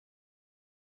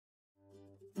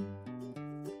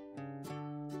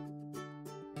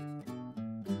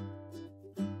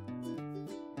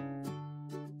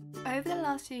Over the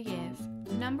last few years,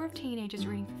 the number of teenagers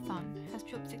reading for fun has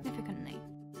dropped significantly.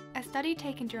 A study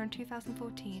taken during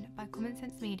 2014 by Common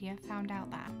Sense Media found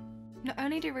out that not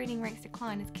only do reading rates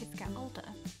decline as kids get older,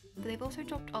 but they've also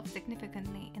dropped off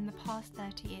significantly in the past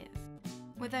 30 years,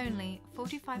 with only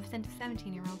 45% of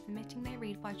 17-year-olds admitting they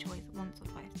read by choice once or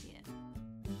twice a year.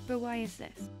 But why is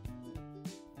this?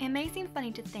 It may seem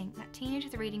funny to think that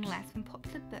teenagers are reading less when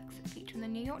popular books that feature on the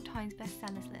New York Times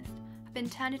bestsellers list have been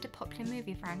turned into popular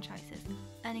movie franchises,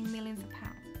 earning millions of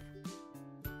pounds.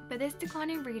 But this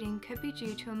decline in reading could be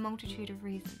due to a multitude of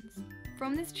reasons.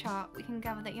 From this chart, we can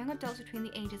gather that young adults between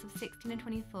the ages of 16 and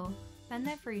 24 spend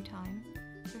their free time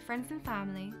with friends and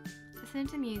family, listening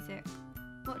to music,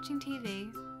 watching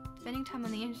TV, spending time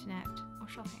on the internet, or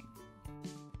shopping.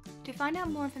 To find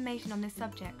out more information on this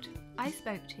subject, I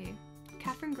spoke to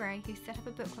Catherine Gray, who set up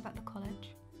a book club at the college,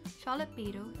 Charlotte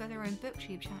Beadle, who has her own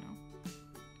booktube channel,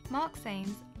 Mark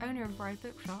Sames, owner of Ride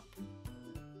Bookshop,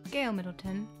 Gail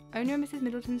Middleton, owner of Mrs.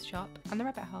 Middleton's shop and The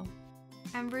Rabbit Hole,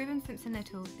 and Reuben Simpson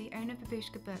Little, the owner of Bookish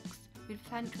Thoughts, who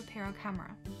decided to appear on camera.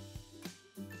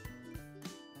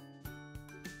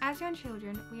 As young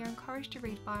children, we are encouraged to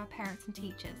read by our parents and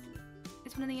teachers.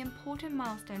 It's one of the important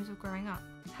milestones of growing up.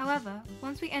 However,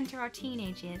 once we enter our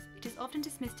teenage years, it is often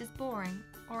dismissed as boring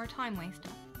or a time waster.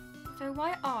 So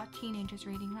why are teenagers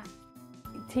reading less?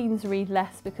 Teens read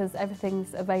less because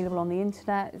everything's available on the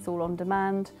internet, it's all on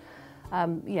demand.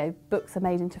 Books are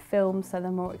made into films, so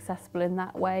they're more accessible in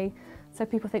that way. So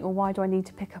people think, well, why do I need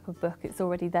to pick up a book? It's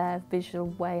already there, visual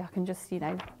way. I can just,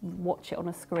 watch it on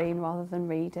a screen rather than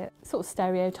read it. Sort of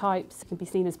stereotypes can be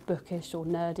seen as bookish or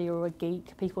nerdy or a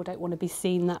geek. People don't want to be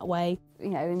seen that way.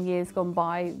 In years gone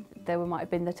by, there might have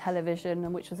been the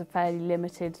television, which was a fairly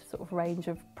limited sort of range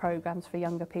of programmes for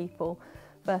younger people,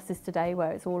 versus today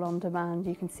where it's all on demand.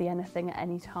 You can see anything at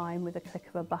any time with a click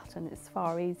of a button. It's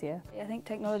far easier. I think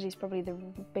technology is probably the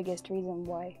biggest reason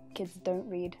why kids don't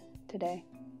read today.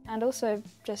 And also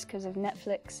just because of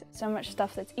Netflix, so much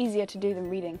stuff that's easier to do than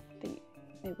reading, but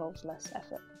involves less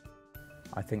effort.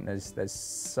 I think there's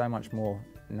so much more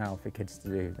now for kids to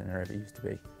do than there ever used to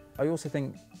be. I also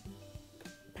think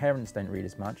parents don't read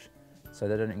as much, so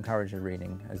they don't encourage their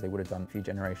reading as they would have done a few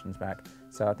generations back.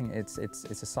 So I think it's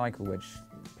a cycle which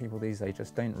people these days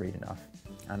just don't read enough,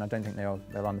 and I don't think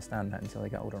they'll understand that until they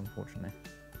get older, unfortunately.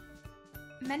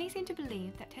 Many seem to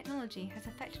believe that technology has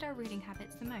affected our reading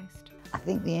habits the most. I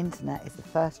think the internet is the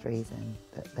first reason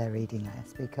that they're reading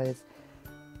less, because,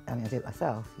 I do it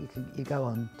myself. You go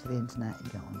on to the internet, you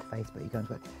go on to Facebook, you go on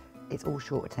to it's all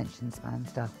short attention span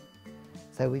stuff.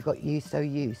 So we've got so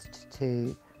used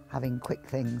to having quick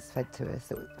things fed to us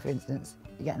that, for instance,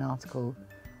 you get an article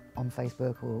on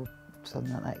Facebook or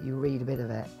something like that, you read a bit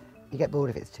of it, you get bored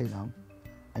if it's too long,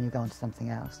 and you go on to something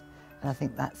else. And I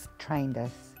think that's trained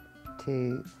us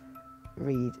to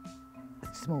read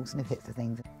small snippets of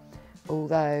things.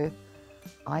 Although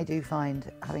I do find,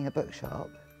 having a bookshop,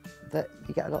 that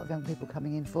you get a lot of young people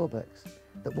coming in for books,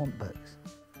 that want books.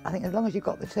 I think as long as you've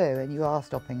got the two and you are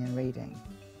stopping and reading,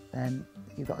 then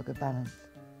you've got a good balance.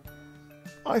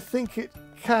 I think it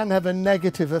can have a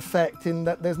negative effect in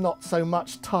that there's not so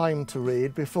much time to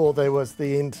read. Before there was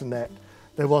the internet,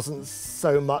 there wasn't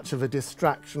so much of a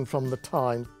distraction from the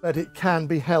time. But it can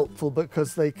be helpful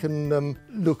because they can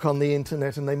look on the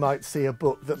internet and they might see a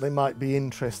book that they might be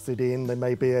interested in. They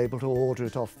may be able to order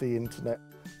it off the internet.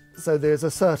 So there's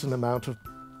a certain amount of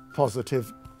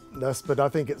positiveness, but I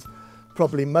think it's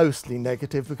probably mostly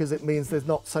negative because it means there's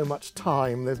not so much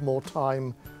time. There's more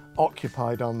time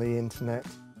occupied on the internet.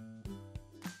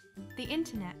 The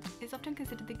internet is often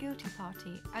considered the guilty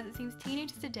party, as it seems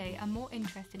teenagers today are more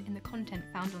interested in the content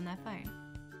found on their phone.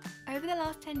 Over the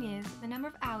last 10 years, the number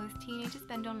of hours teenagers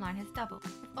spend online has doubled,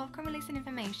 with Ofcom releasing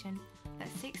information that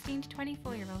 16 to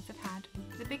 24-year-olds have had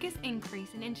the biggest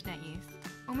increase in internet use,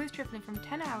 almost tripling from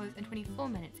 10 hours and 24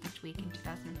 minutes each week in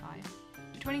 2005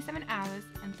 to 27 hours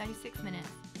and 36 minutes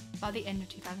by the end of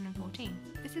 2014.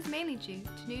 This is mainly due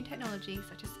to new technology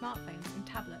such as smartphones and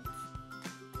tablets.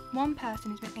 One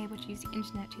person who's been able to use the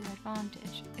internet to their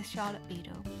advantage is Charlotte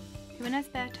Beadle, who in her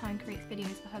spare time creates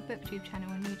videos for her booktube channel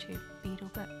on YouTube,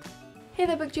 Beadle Books. Hey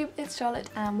there booktube, it's Charlotte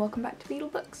and welcome back to Beadle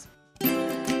Books.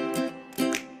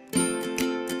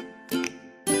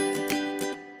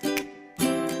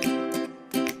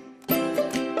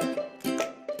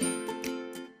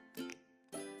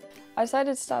 I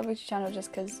decided to start a booktube channel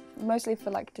just mostly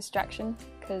for distraction,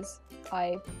 because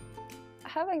I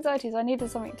have anxiety, so I needed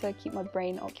something to keep my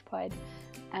brain occupied,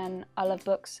 and I love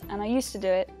books, and I used to do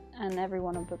it, and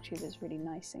everyone on BookTube is really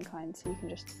nice and kind, so you can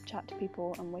just chat to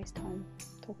people and waste time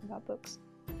talking about books.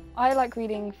 I like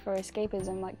reading for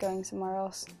escapism, like going somewhere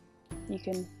else.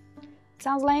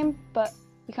 Sounds lame, but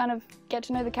you kind of get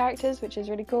to know the characters, which is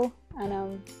really cool,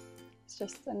 and it's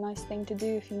just a nice thing to do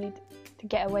if you need to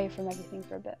get away from everything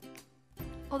for a bit.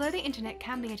 Although the internet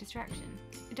can be a distraction,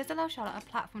 it does allow Charlotte a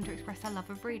platform to express her love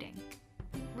of reading.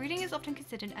 Reading is often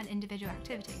considered an individual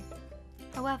activity.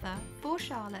 However, for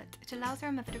Charlotte, it allows her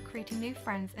a method of creating new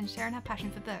friends and sharing her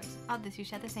passion for books with others who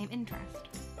share the same interest.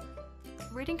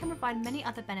 Reading can provide many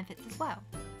other benefits as well.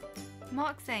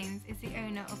 Mark Zames is the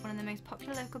owner of one of the most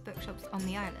popular local bookshops on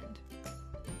the island.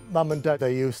 Mum and Dad,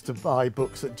 they used to buy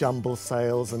books at jumble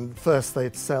sales, and first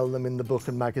they'd sell them in the book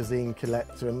and magazine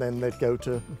collector, and then they'd go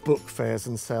to book fairs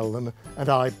and sell them, and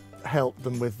I helped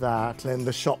them with that. Then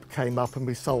the shop came up and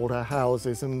we sold our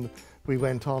houses, and we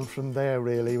went on from there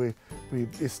really. We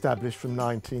established from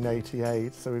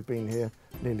 1988, so we've been here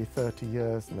nearly 30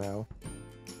 years now.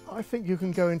 I think you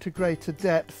can go into greater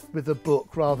depth with a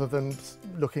book rather than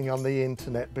looking on the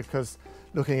internet, because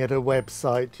looking at a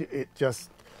website,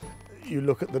 you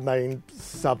look at the main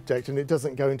subject and it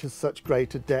doesn't go into such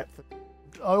greater depth.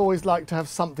 I always like to have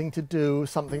something to do,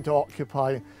 something to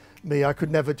occupy me. I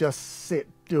could never just sit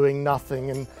doing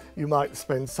nothing, and you might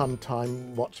spend some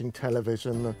time watching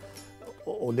television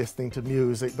or listening to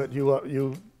music, but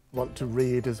you want to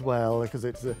read as well, because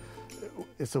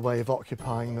it's a way of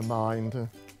occupying the mind.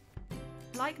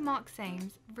 Like Mark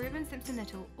Zames, Reuben Simpson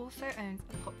Little also owns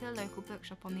a popular local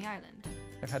bookshop on the island.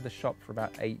 I've had the shop for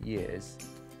about 8 years.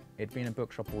 It'd been a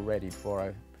bookshop already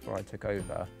before I took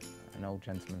over. An old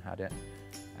gentleman had it,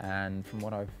 and from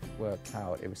what I've worked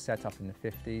out, it was set up in the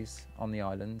 50s on the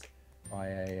island by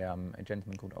a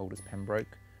gentleman called Aldous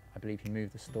Pembroke. I believe he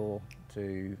moved the store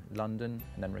to London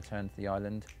and then returned to the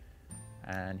island,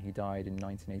 and he died in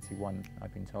 1981,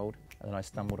 I've been told. And then I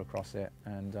stumbled across it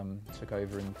and took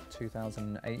over in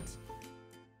 2008.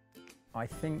 I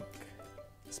think,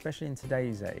 especially in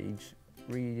today's age,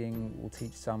 reading will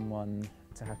teach someone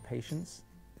to have patience.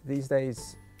 These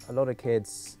days, a lot of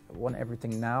kids want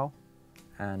everything now,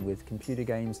 and with computer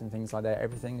games and things like that,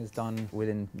 everything is done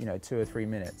within 2 or 3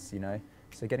 minutes.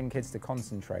 So getting kids to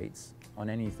concentrate on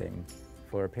anything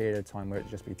for a period of time, where it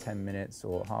just be 10 minutes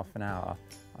or half an hour,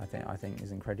 I think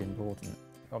is incredibly important.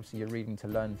 Obviously, you're reading to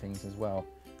learn things as well,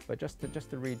 but just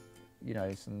to read,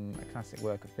 a classic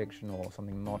work of fiction or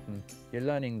something modern, you're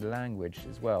learning the language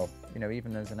as well.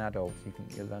 Even as an adult,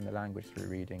 you learn the language through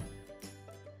reading.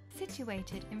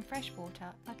 Situated in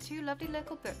Freshwater are 2 lovely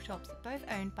local bookshops, both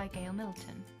owned by Gail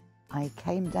Milton. I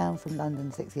came down from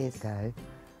London 6 years ago,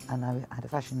 and I had a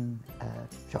fashion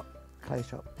clothes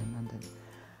shop in London.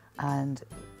 And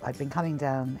I'd been coming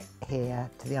down here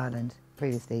to the island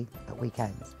previously at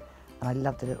weekends, and I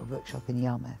loved a little bookshop in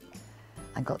Yarmouth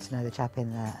and got to know the chap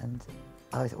in there, and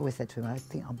I always said to him, I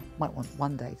think I might want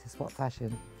one day to swap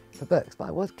fashion for books, but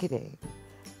I was kidding,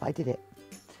 but I did it.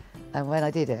 And when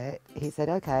I did it, he said,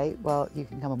 okay, well, you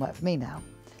can come and work for me now.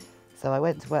 So I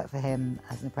went to work for him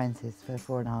as an apprentice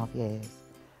for 4.5 years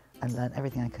and learned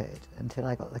everything I could until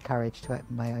I got the courage to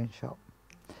open my own shop.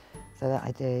 So that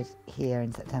I did here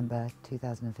in September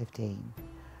 2015.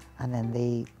 And then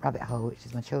the Rabbit Hole, which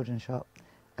is my children's shop,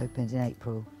 opened in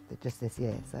April just this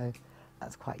year. So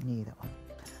that's quite new, that one.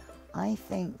 I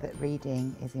think that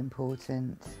reading is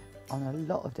important on a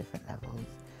lot of different levels.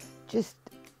 Just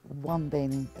one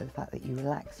being the fact that you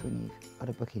relax when you've got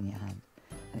a book in your hand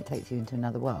and it takes you into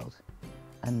another world.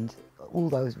 And all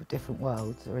those different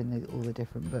worlds are in all the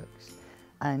different books.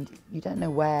 And you don't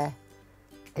know where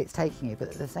it's taking you, but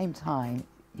at the same time,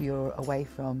 you're away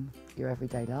from your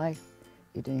everyday life.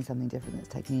 You're doing something different that's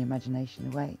taking your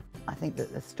imagination away. I think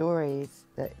that the stories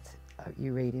that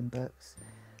you read in books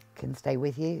can stay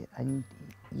with you, and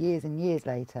years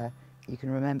later, you can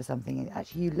remember something that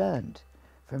actually you learned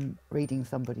from reading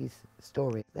somebody's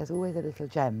story. There's always a little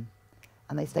gem,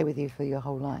 and they stay with you for your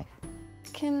whole life.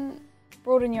 It can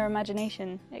broaden your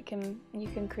imagination. You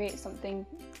can create something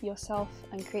yourself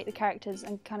and create the characters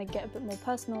and kind of get a bit more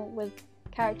personal with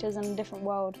characters in a different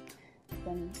world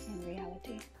than in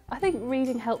reality. I think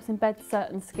reading helps embed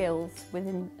certain skills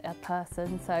within a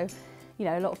person. So,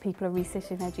 a lot of people are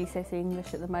resitting their GCSE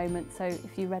English at the moment. So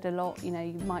if you read a lot, you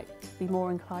might be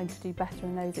more inclined to do better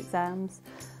in those exams.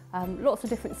 Lots of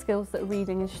different skills that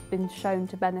reading has been shown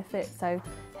to benefit. So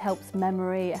it helps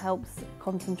memory, it helps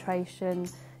concentration,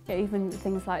 even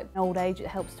things like old age, it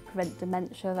helps to prevent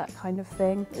dementia, that kind of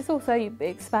thing. It's also, it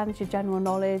expands your general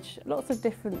knowledge, lots of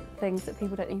different things that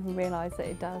people don't even realise that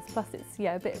it does. Plus it's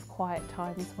a bit of quiet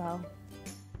time as well.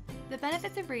 The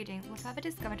benefits of reading were further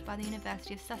discovered by the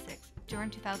University of Sussex during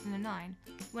 2009,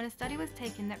 when a study was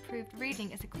taken that proved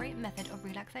reading is a great method of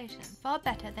relaxation, far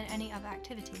better than any other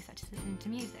activity such as listening to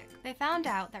music. They found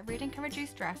out that reading can reduce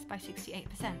stress by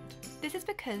 68%. This is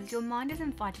because your mind is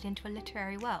invited into a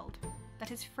literary world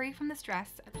that is free from the stress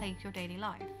that plagues your daily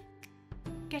life.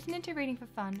 Getting into reading for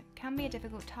fun can be a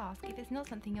difficult task if it's not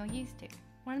something you're used to.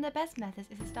 One of the best methods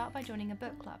is to start by joining a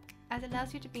book club, as it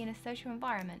allows you to be in a social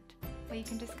environment where you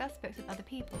can discuss books with other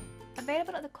people.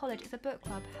 Available at the college is a book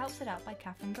club helped set up by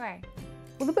Catherine Gray.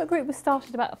 Well, the book group was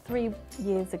started about 3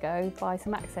 years ago by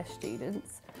some Access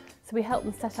students. So we helped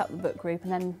them set up the book group,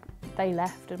 and then they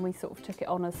left and we sort of took it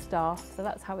on as staff. So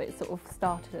that's how it sort of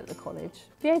started at the college.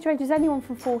 The age range is anyone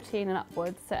from 14 and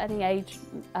upwards, so any age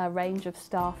range of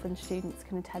staff and students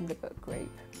can attend the book group.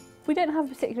 We don't have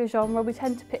a particular genre. We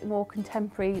tend to pick more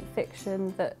contemporary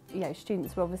fiction that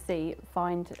students will obviously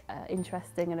find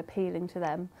interesting and appealing to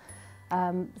them.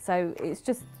 So it's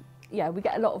just, we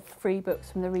get a lot of free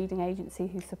books from the reading agency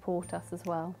who support us as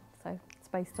well. So it's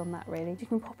based on that really. You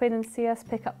can pop in and see us,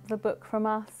 pick up the book from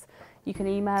us. You can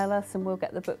email us and we'll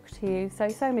get the book to you. So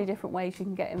many different ways you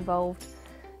can get involved.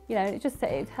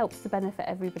 It helps to benefit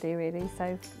everybody really.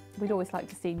 So we'd always like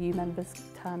to see new members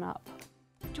turn up.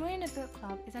 Joining a book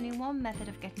club is only one method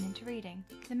of getting into reading.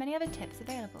 There are many other tips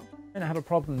available. I don't have a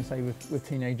problem, say, with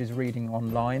teenagers reading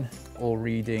online or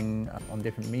reading on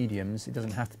different mediums. It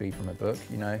doesn't have to be from a book,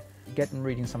 Get them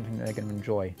reading something that they're going to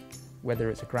enjoy, whether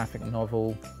it's a graphic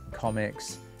novel,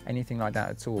 comics, anything like that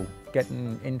at all. Get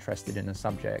them interested in a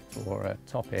subject or a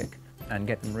topic and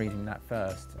get them reading that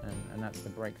first, and that's the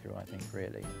breakthrough, I think,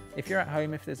 really. If you're at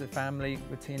home, if there's a family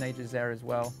with teenagers there as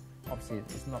well, obviously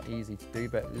it's not easy to do,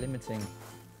 but limiting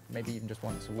maybe even just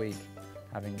once a week,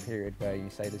 having a period where you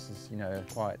say this is, a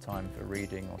quiet time for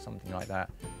reading or something like that,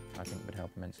 I think would help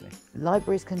immensely.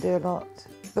 Libraries can do a lot,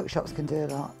 bookshops can do a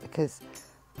lot, because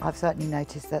I've certainly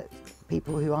noticed that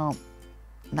people who aren't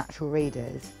natural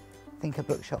readers think a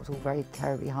bookshop's all very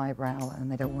terribly highbrow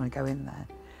and they don't want to go in there.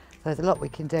 So there's a lot we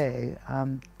can do.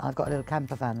 I've got a little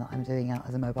camper van that I'm doing out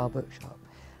as a mobile bookshop,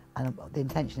 and the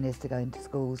intention is to go into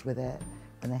schools with it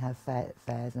when they have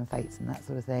fairs and fetes and that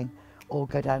sort of thing, or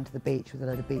go down to the beach with a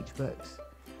load of beach books.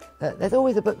 But there's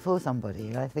always a book for somebody,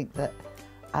 and I think that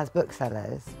as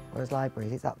booksellers or as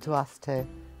libraries, it's up to us to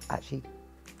actually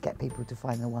get people to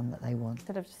find the one that they want.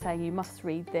 Instead of just saying you must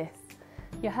read this,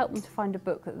 you help them to find a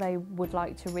book that they would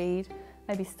like to read.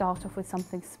 Maybe start off with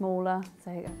something smaller,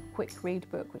 say a quick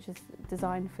read book which is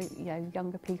designed for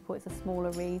younger people. It's a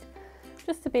smaller read,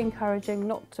 just to be encouraging,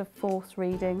 not to force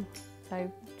reading, so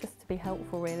just to be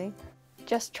helpful really.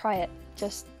 Just try it.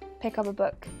 Just pick up a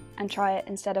book and try it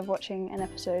instead of watching an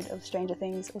episode of Stranger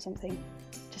Things or something.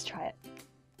 Just try it.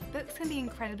 Books can be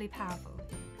incredibly powerful.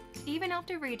 Even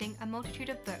after reading a multitude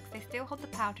of books, they still hold the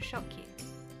power to shock you,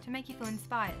 to make you feel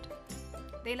inspired.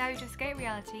 They allow you to escape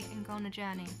reality and go on a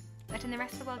journey, letting the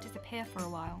rest of the world disappear for a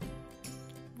while.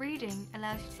 Reading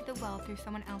allows you to see the world through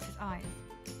someone else's eyes.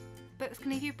 Books can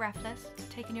leave you breathless,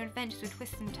 taking your adventures with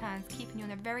twists and turns, keeping you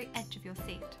on the very edge of your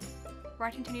seat,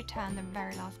 right until you turn the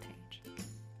very last page.